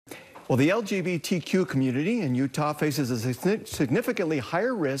Well, the LGBTQ community in Utah faces a significantly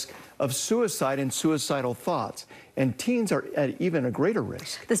higher risk of suicide and suicidal thoughts, and teens are at even a greater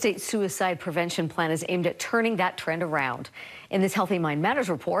risk. The state suicide prevention plan is aimed at turning that trend around. In this Healthy Mind Matters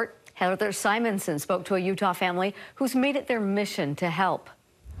report, Heather Simonson spoke to a Utah family who's made it their mission to help.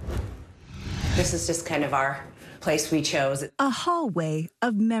 This is just kind of our place we chose. A hallway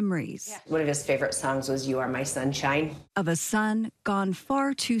of memories. Yeah. One of his favorite songs was "You Are My Sunshine." Of a son gone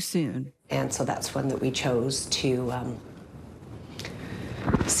far too soon. And so that's one that we chose to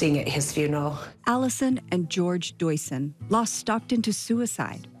sing at his funeral. Allison and George Doyson lost Stockton to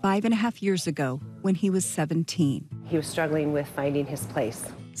suicide 5.5 years ago when he was 17. He was struggling with finding his place.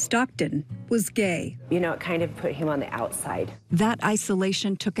 Stockton was gay. You know, it kind of put him on the outside. That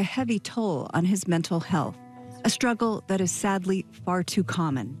isolation took a heavy toll on his mental health, a struggle that is sadly far too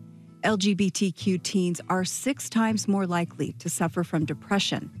common. LGBTQ teens are 6 times more likely to suffer from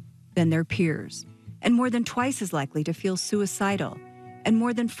depression than their peers, and more than twice as likely to feel suicidal, and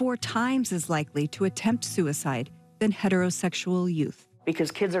more than 4 times as likely to attempt suicide than heterosexual youth.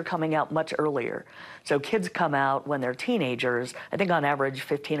 Because kids are coming out much earlier. So kids come out when they're teenagers, I think on average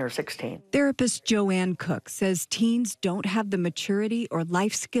 15 or 16. Therapist Joanne Cook says teens don't have the maturity or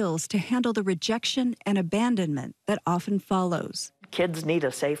life skills to handle the rejection and abandonment that often follows. Kids need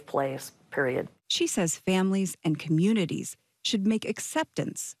a safe place, period. She says families and communities should make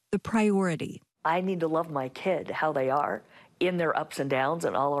acceptance the priority. I need to love my kid how they are, in their ups and downs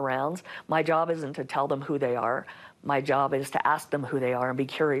and all arounds. My job isn't to tell them who they are. My job is to ask them who they are and be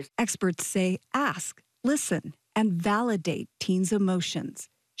curious. Experts say ask, listen, and validate teens' emotions.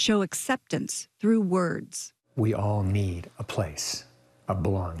 Show acceptance through words. We all need a place of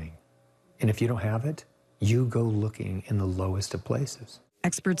belonging. And if you don't have it, you go looking in the lowest of places.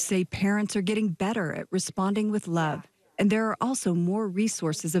 Experts say parents are getting better at responding with love, and there are also more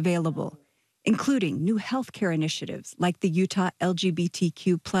resources available, including new healthcare initiatives like the Utah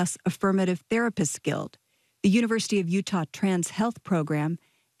LGBTQ+ Affirmative Therapists Guild, the University of Utah Trans Health Program,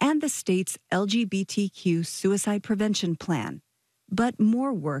 and the state's LGBTQ suicide prevention plan. But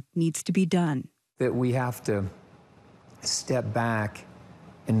more work needs to be done. That we have to step back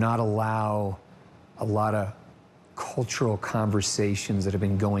and not allow a lot of cultural conversations that have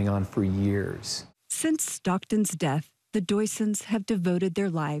been going on for years. Since Stockton's death, the Doysons have devoted their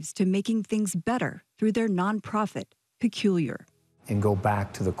lives to making things better through their nonprofit, Peculiar. And go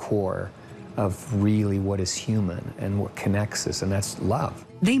back to the core of really what is human and what connects us, and that's love.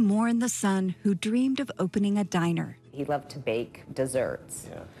 They mourn the son who dreamed of opening a diner. He loved to bake desserts.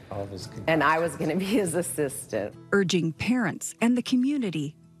 Yeah, all of his good. And I was going to be his assistant. Urging parents and the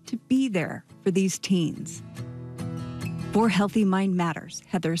community to be there for these teens. For Healthy Mind Matters,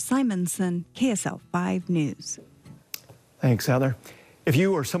 Heather Simonson, KSL 5 News. Thanks, Heather. If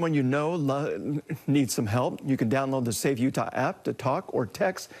you or someone you know needs some help, you can download the Save Utah app to talk or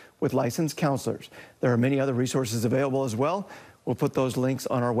text with licensed counselors. There are many other resources available as well. We'll put those links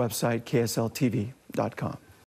on our website, ksltv.com.